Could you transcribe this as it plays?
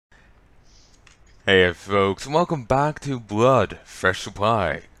Hey folks, welcome back to Blood Fresh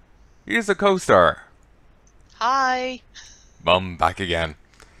Supply. Here's a co-star. Hi. Mum back again.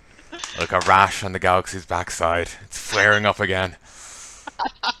 Like a rash on the galaxy's backside. It's flaring up again.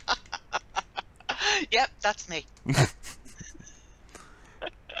 Yep, that's me.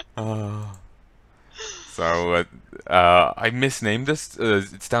 Uh, I misnamed this.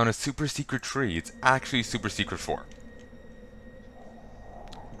 It's down a super secret tree. It's actually super secret 4.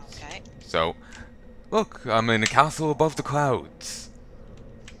 Okay. So, look, I'm in a castle above the clouds.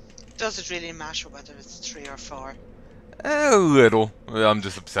 Does it really matter whether it's 3 or 4? A little. I'm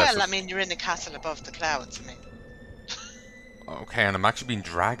just Well, I obsessive. mean, you're in the castle above the clouds. I mean, Okay, and I'm actually being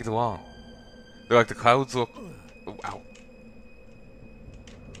dragged along. They're like the clouds look. Wow.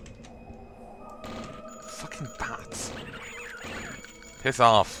 Fucking bats. Piss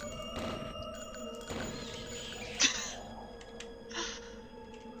off.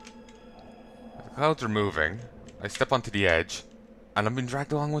 The clouds are moving. I step onto the edge, and I'm being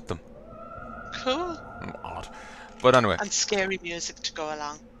dragged along with them. cool. Odd. But anyway. And scary music to go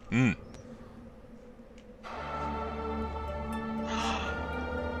along. Hmm.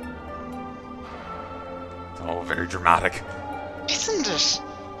 It's all very dramatic. Isn't it?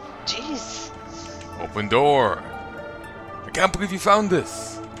 Jeez. Open door. I can't believe you found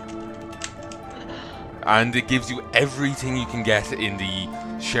this. And it gives you everything you can get in the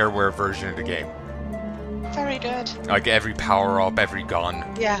shareware version of the game. Very good. Like every power up, every gun.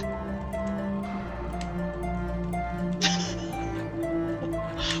 Yeah.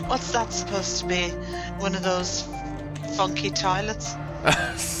 What's that supposed to be? One of those funky toilets?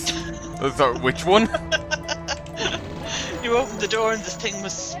 So, which one? You opened the door and this thing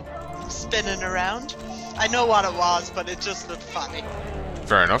was spinning around. I know what it was, but it just looked funny.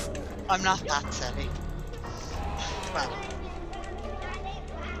 Fair enough. I'm not that silly. Well,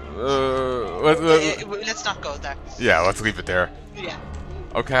 let's not go there. yeah, let's leave it there. Yeah.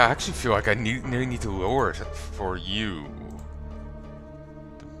 Okay, I actually feel like I nearly need to lower it for you.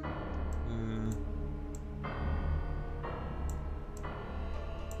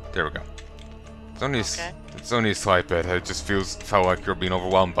 There we go. Okay. It's only a slight bit. It just felt like you're being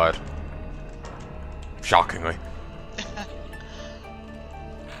overwhelmed by it. Shockingly.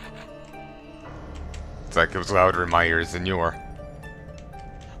 It's like it was louder in my ears than your.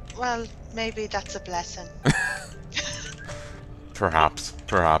 Well, maybe that's a blessing. Perhaps.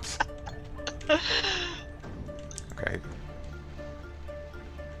 Perhaps. Okay.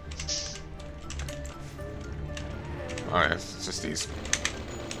 Alright, it's just these.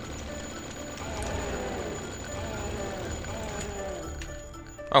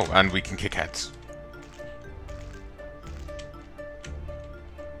 Oh, and we can kick heads.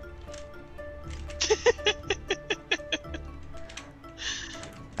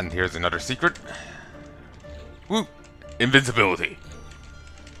 And here's another secret. Woo! Invincibility.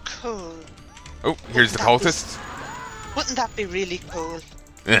 Cool. Oh, here's the cultist. Wouldn't that be really cool?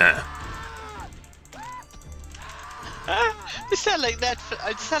 Yeah. You sound like that.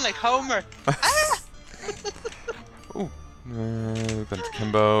 I sound like Homer. Ooh. Got to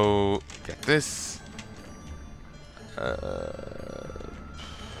Kimbo. Get this.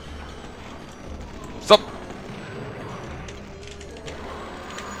 Stop!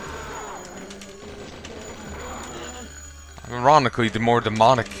 Ironically, the more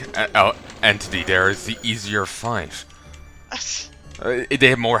demonic entity there is the easier fight. They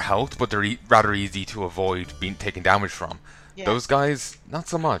have more health, but they're rather easy to avoid being taken damage from. Yeah. Those guys, not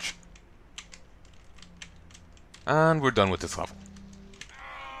so much. And we're done with this level.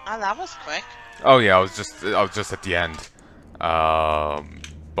 Oh, that was quick. Oh yeah, I was just at the end.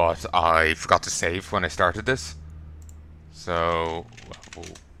 But I forgot to save when I started this. So, level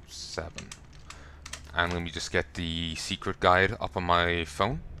 7. And let me just get the secret guide up on my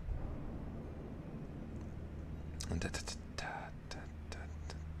phone.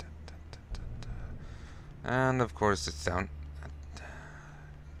 And of course it's down.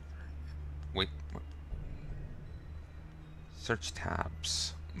 Wait. Search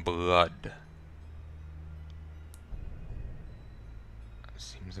tabs. Blood.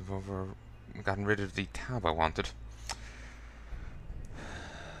 Seems I've gotten rid of the tab I wanted.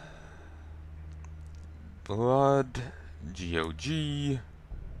 Blood. GOG.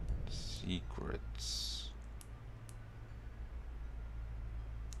 Secrets.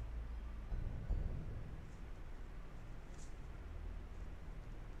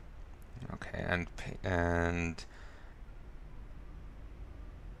 Okay, and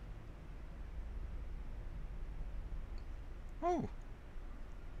oh.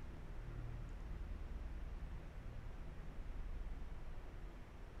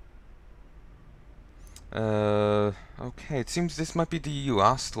 Okay, it seems this might be the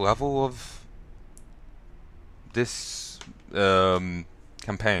last level of this,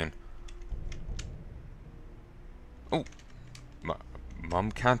 campaign. Oh,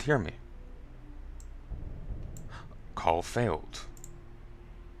 Mom can't hear me. Call failed.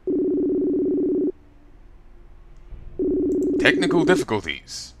 Technical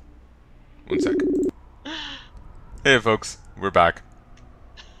difficulties. 1 sec. Hey folks, we're back.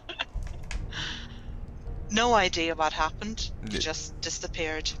 No idea what happened. It just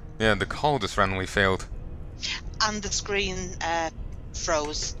disappeared. Yeah, the call just randomly failed. And the screen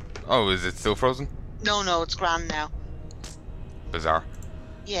froze. Oh, is it still frozen? No, it's grand now. Bizarre.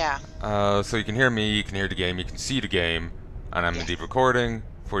 Yeah. So you can hear me, you can hear the game, you can see the game, and I'm indeed recording.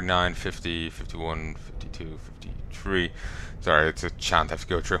 49, 50, 51, 52, 53. Sorry, it's a chant I have to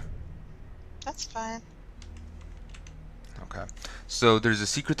go through. That's fine. Okay. So there's a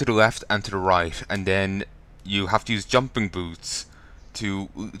secret to the left and to the right, and then you have to use jumping boots to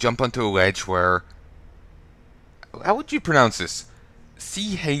jump onto a ledge where... How would you pronounce this?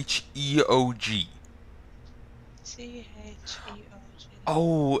 C-H-E-O-G. C-H-E-O-G.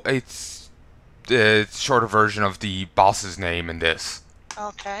 Oh, it's the shorter version of the boss's name in this.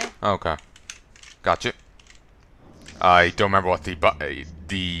 Okay. Okay. Gotcha. I don't remember what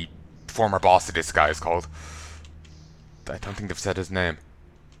the former boss of this guy is called. I don't think they've said his name.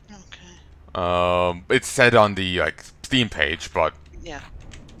 Okay. It's said on the Steam page, but yeah.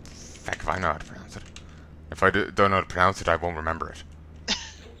 Heck if I know how to pronounce it. If I don't know how to pronounce it, I won't remember it.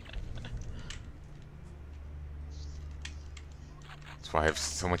 That's why I have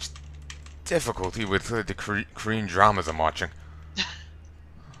so much difficulty with the Korean dramas I'm watching.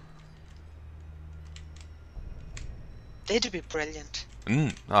 They'd be brilliant.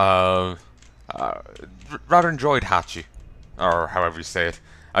 Rather enjoyed Hachi, or however you say it.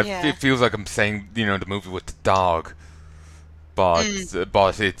 It feels like I'm saying, the movie with the dog, but it's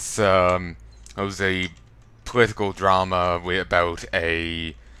it was a political drama about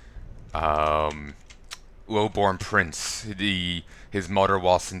a low-born prince. His mother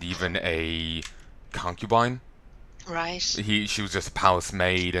wasn't even a concubine. Right. She was just a palace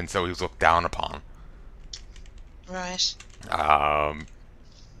maid, and so he was looked down upon. Right.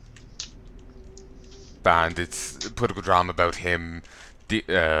 And it's a political drama about him,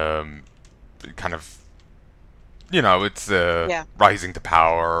 kind of, it's rising to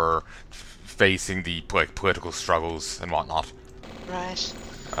power, facing the political struggles and whatnot. Right.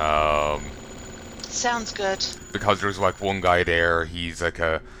 Sounds good. Because there's one guy there, he's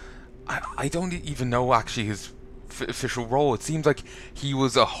I don't even know actually his official role. It seems like he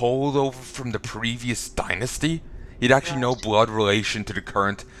was a holdover from the previous dynasty. He'd actually no blood relation to the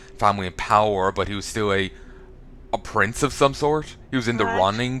current family in power, but he was still a prince of some sort. He was in the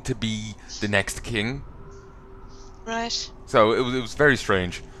running to be the next king. Right. So it was very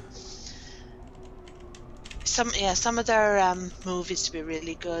strange. Some of their movies to be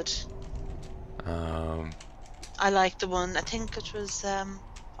really good. I like the one. I think it was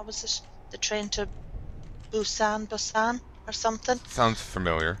what was it? The Train to Busan or something. Sounds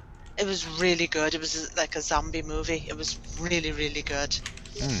familiar. It was really good. It was like a zombie movie. It was really, really good.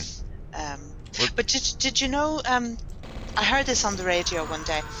 But did you know? I heard this on the radio one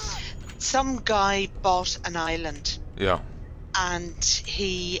day. Some guy bought an island. Yeah. And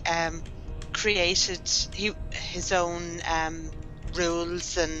he created his own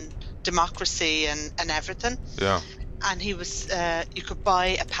rules and democracy and everything. Yeah. And he was you could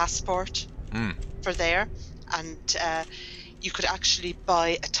buy a passport for there, and you could actually buy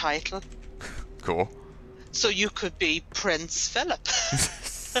a title. Cool. So you could be Prince Philip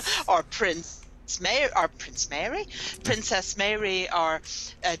or Princess Mary, or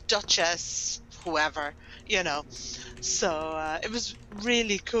Duchess, whoever, So it was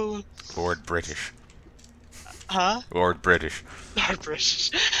really cool. Lord British. Huh? Lord British. Lord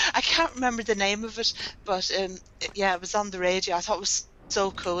British. I can't remember the name of it, but it was on the radio. I thought it was so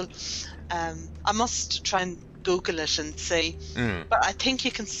cool. I must try and Google it and see. But I think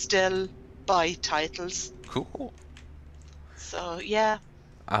you can still buy titles. Cool. So yeah.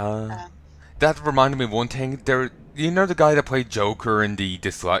 That reminded me of one thing. The guy that played Joker in the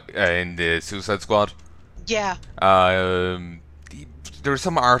Suicide Squad? Yeah. There was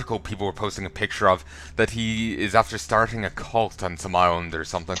some article people were posting a picture of that he is after starting a cult on some island or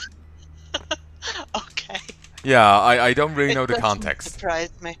something. Okay. Yeah, I don't really know the context.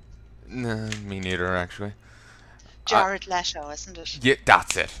 Surprised me. No, me neither, actually. Jared Leto, isn't it? Yeah,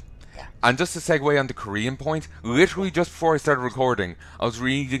 that's it. Yeah. And just to segue on the Korean point, literally just before I started recording, I was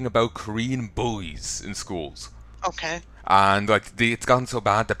reading about Korean bullies in schools. Okay. and like it's gotten so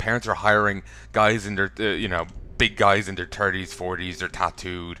bad the parents are hiring guys in their big guys in their 30s, 40s, they're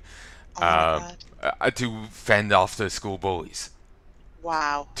tattooed, Oh my God. to fend off the school bullies,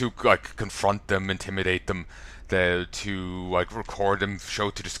 Wow. to like confront them, intimidate them, to like record them, show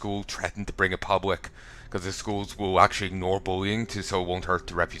it to the school, threaten to bring it public, because the schools will actually ignore bullying to so it won't hurt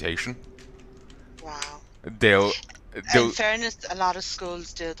the reputation. Wow. They'll In they'll fairness, a lot of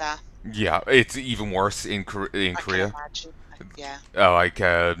schools do that. Yeah, it's even worse in I can Korea. imagine. Yeah. Like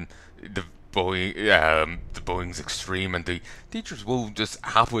the bullying's extreme, and the teachers will just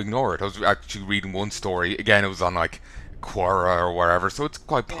happily ignore it. I was actually reading one story again. It was on like Quora or wherever, so it's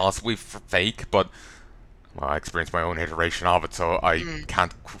quite Yeah. possibly fake. But well, I experienced my own iteration of it, so I Mm.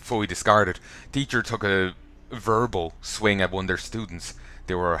 can't fully discard it. Teacher took a verbal swing at one of their students.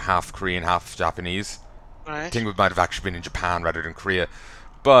 They were half Korean, half Japanese. I Right. think it might have actually been in Japan rather than Korea.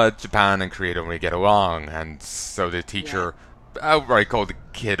 But Japan and Korea don't really get along, and so the Yeah. teacher outright called the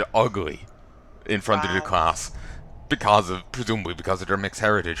kid ugly in front of the Wow. class presumably because of their mixed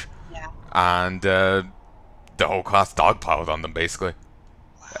heritage, Yeah. and the whole class dogpiled on them basically.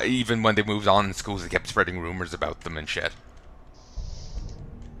 Even when they moved on in schools, they kept spreading rumors about them and shit.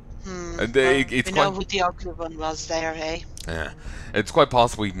 And Well, it's we know quite who the ugly one was there, hey? yeah, it's quite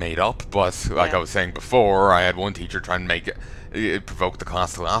possibly made up. But like I Yeah. was saying before, I had one teacher try and make it provoke the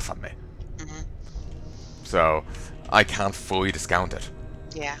class to laugh at me. Hmm. So I can't fully discount it.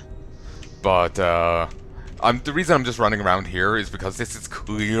 Yeah. But the reason I'm just running around here is because this is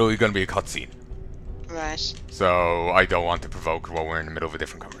clearly going to be a cutscene. Right. So I don't want to provoke while we're in the middle of a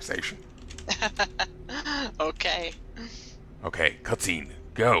different conversation. Okay. Okay, cutscene,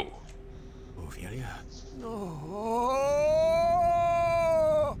 go.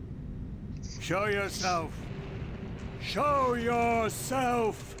 No! Show yourself! Show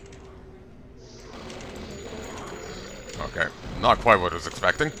yourself! Okay, not quite what I was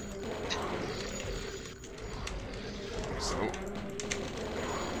expecting. So.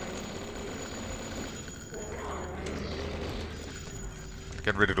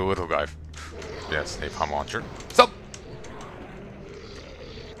 Get rid of the little guy. Yes, napalm launcher. Sup?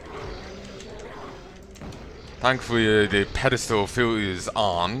 Thankfully, the pedestal Phil is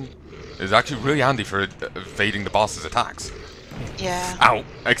on is actually really handy for evading the boss's attacks. Yeah. Ow!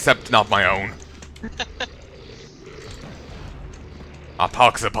 Except not my own. A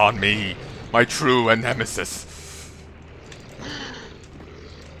pox upon me, my true nemesis.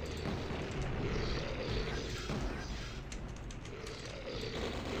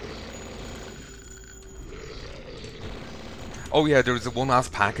 Oh yeah, there was one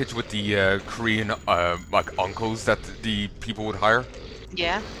last package with the Korean like uncles that the people would hire.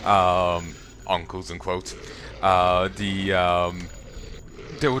 Yeah. Uncles in quotes. They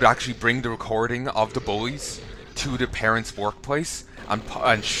would actually bring the recording of the bullies to the parents' workplace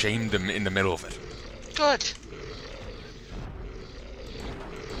and shame them in the middle of it. Good.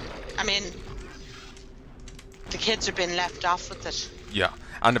 I mean, the kids are being left off with it. Yeah,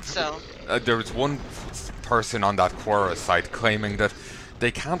 and So. there was one person on that Quora site claiming that they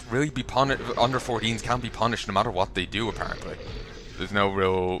can't really be punished. Under 14s can't be punished no matter what they do. Apparently, there's no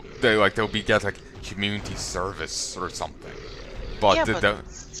real. They'll get like community service or something. But, Yeah, but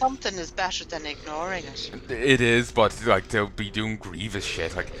something is better than ignoring it. it is, but like they'll be doing grievous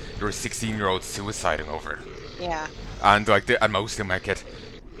shit. Like there were 16-year-olds suiciding over it, Yeah. and like and most of them might get,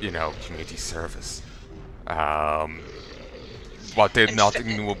 community service. But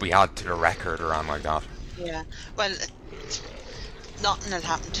nothing will be added to the record or anything like that. Yeah. Well, nothing will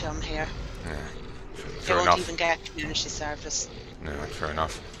happen to them here. Yeah, They fair won't enough. even get community service. Yeah, fair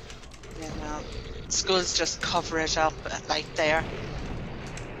enough. You know, schools just cover it up like there.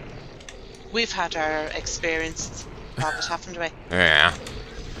 We've had our experience of it, haven't we? Yeah.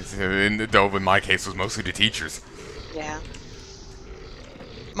 Though in my case it was mostly the teachers. Yeah.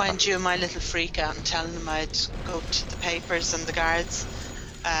 Mind you, my little freak out and telling him I'd go to the papers and the guards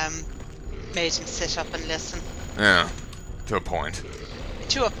made him sit up and listen. Yeah, to a point.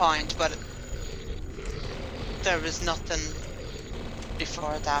 To a point, but there was nothing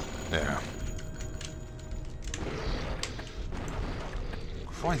before that. Yeah.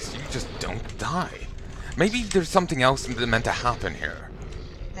 Christ, you just don't die. Maybe there's something else meant to happen here.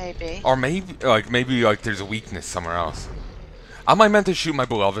 Maybe. Or maybe there's a weakness somewhere else. Am I meant to shoot my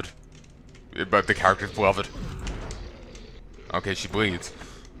beloved? But the character's beloved. Okay, she bleeds.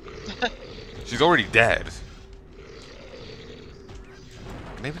 She's already dead.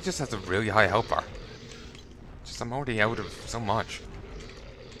 Maybe it just has a really high health bar. Just I'm already out of so much.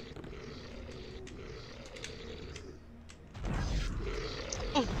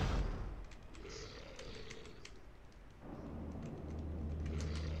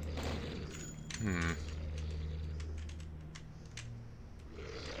 Hmm.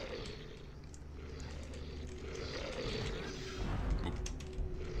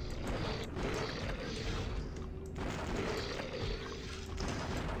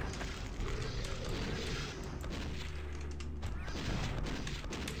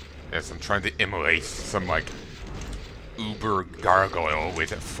 Yes, I'm trying to immolate some, like, uber gargoyle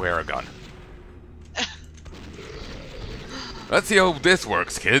with a flare gun. Let's see how this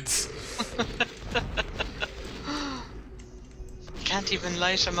works, kids. Can't even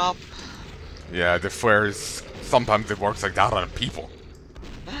light him up. Yeah, the flares, sometimes it works like that on people.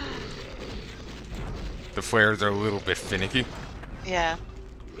 The flares are a little bit finicky. Yeah.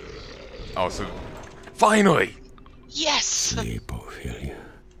 Also, finally! Yes! Sleep, Ophelia.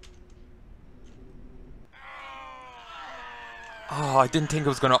 Oh, I didn't think it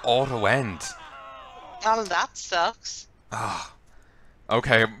was gonna auto-end. Well, that sucks. Ah.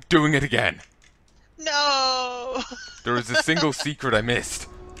 Okay, I'm doing it again. No! There was a single secret I missed.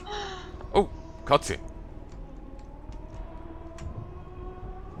 Oh, cutscene.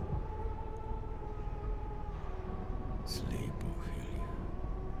 Sleep, Ophelia.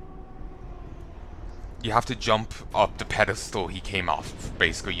 You have to jump up the pedestal he came off of,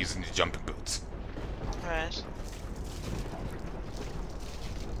 basically using the jumping boots. Right.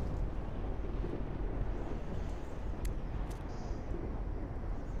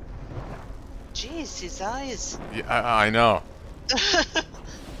 Jeez, his eyes. Yeah, I know.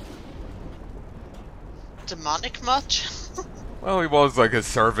 Demonic much? Well, he was like a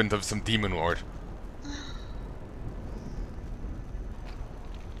servant of some demon lord.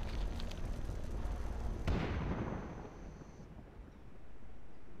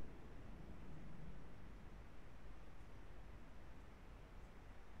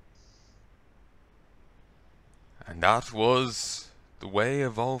 And that was the way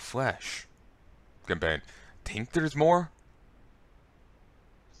of all flesh. Campaign. Think there's more?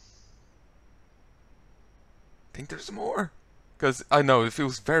 Think there's more? Because I know it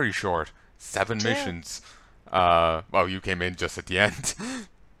feels very short. 7 missions. Well, you came in just at the end.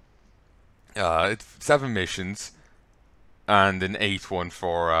 It's 7 missions, and an 8th one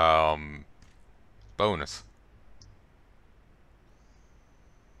for bonus.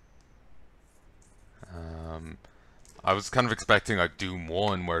 I was kind of expecting like Doom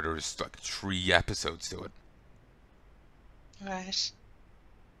 1 where there's like 3 episodes to it. Right.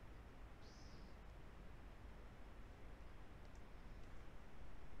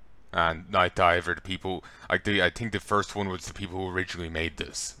 And Night Diver, the people, like I think the first one was the people who originally made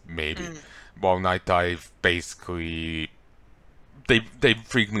this, maybe. While Night Dive basically, they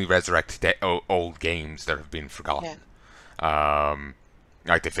frequently resurrect old games that have been forgotten. Yeah.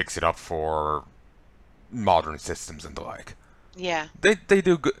 Like they fix it up for modern systems and the like. Yeah. They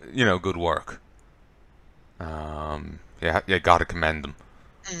do good, good work. Yeah, you gotta commend them.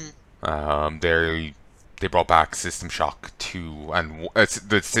 They brought back System Shock 2 and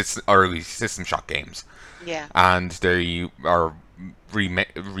the early System Shock games. Yeah. And they are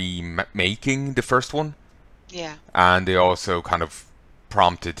remaking the first one. Yeah. And they also kind of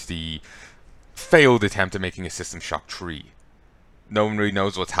prompted the failed attempt at making a System Shock 3. No one really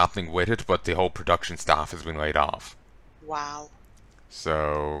knows what's happening with it, but the whole production staff has been laid off. Wow.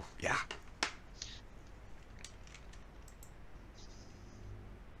 So, yeah.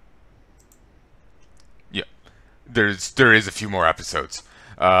 Yeah. There is a few more episodes.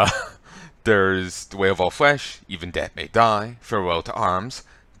 There's The Way of All Flesh, Even Dead May Die, Farewell to Arms,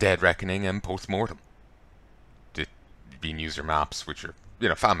 Dead Reckoning, and Postmortem. Being user maps, which are,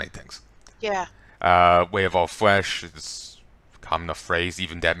 fan-made things. Yeah. Way of All Flesh is a common enough phrase.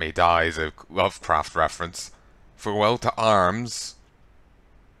 Even Dead May Die is a Lovecraft reference. Farewell to Arms.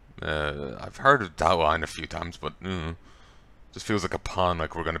 I've heard of that line a few times, but just feels like a pun,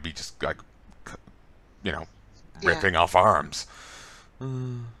 like we're going to be just, like, ripping off arms.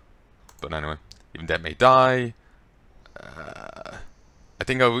 But anyway, Even Dead May Die. I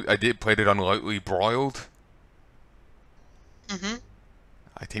think I played it on Lightly Broiled.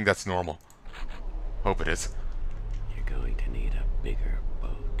 I think that's normal. Hope it is. You're going to need a bigger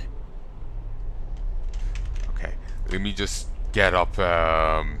boat. Okay, let me just get up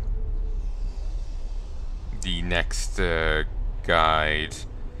the next guide.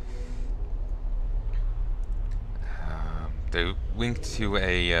 They link to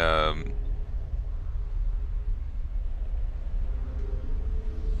a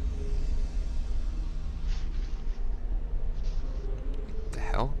the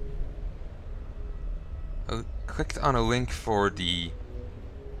hell? I clicked on a link for a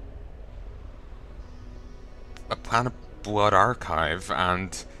Planet Blood archive,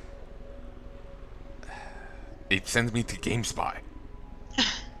 and it sends me to GameSpy,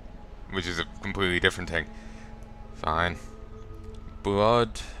 which is a completely different thing. Fine.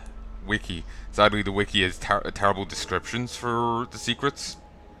 Blood wiki. Sadly, the wiki has terrible descriptions for the secrets.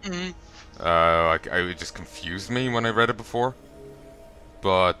 Mm. Like it just confused me when I read it before.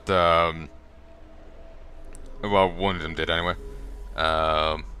 But well, one of them did anyway.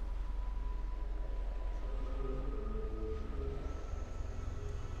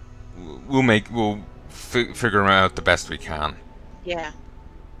 We'll figure them out the best we can. Yeah.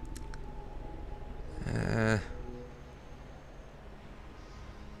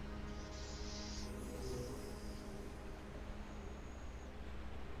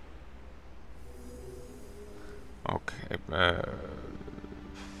 Okay.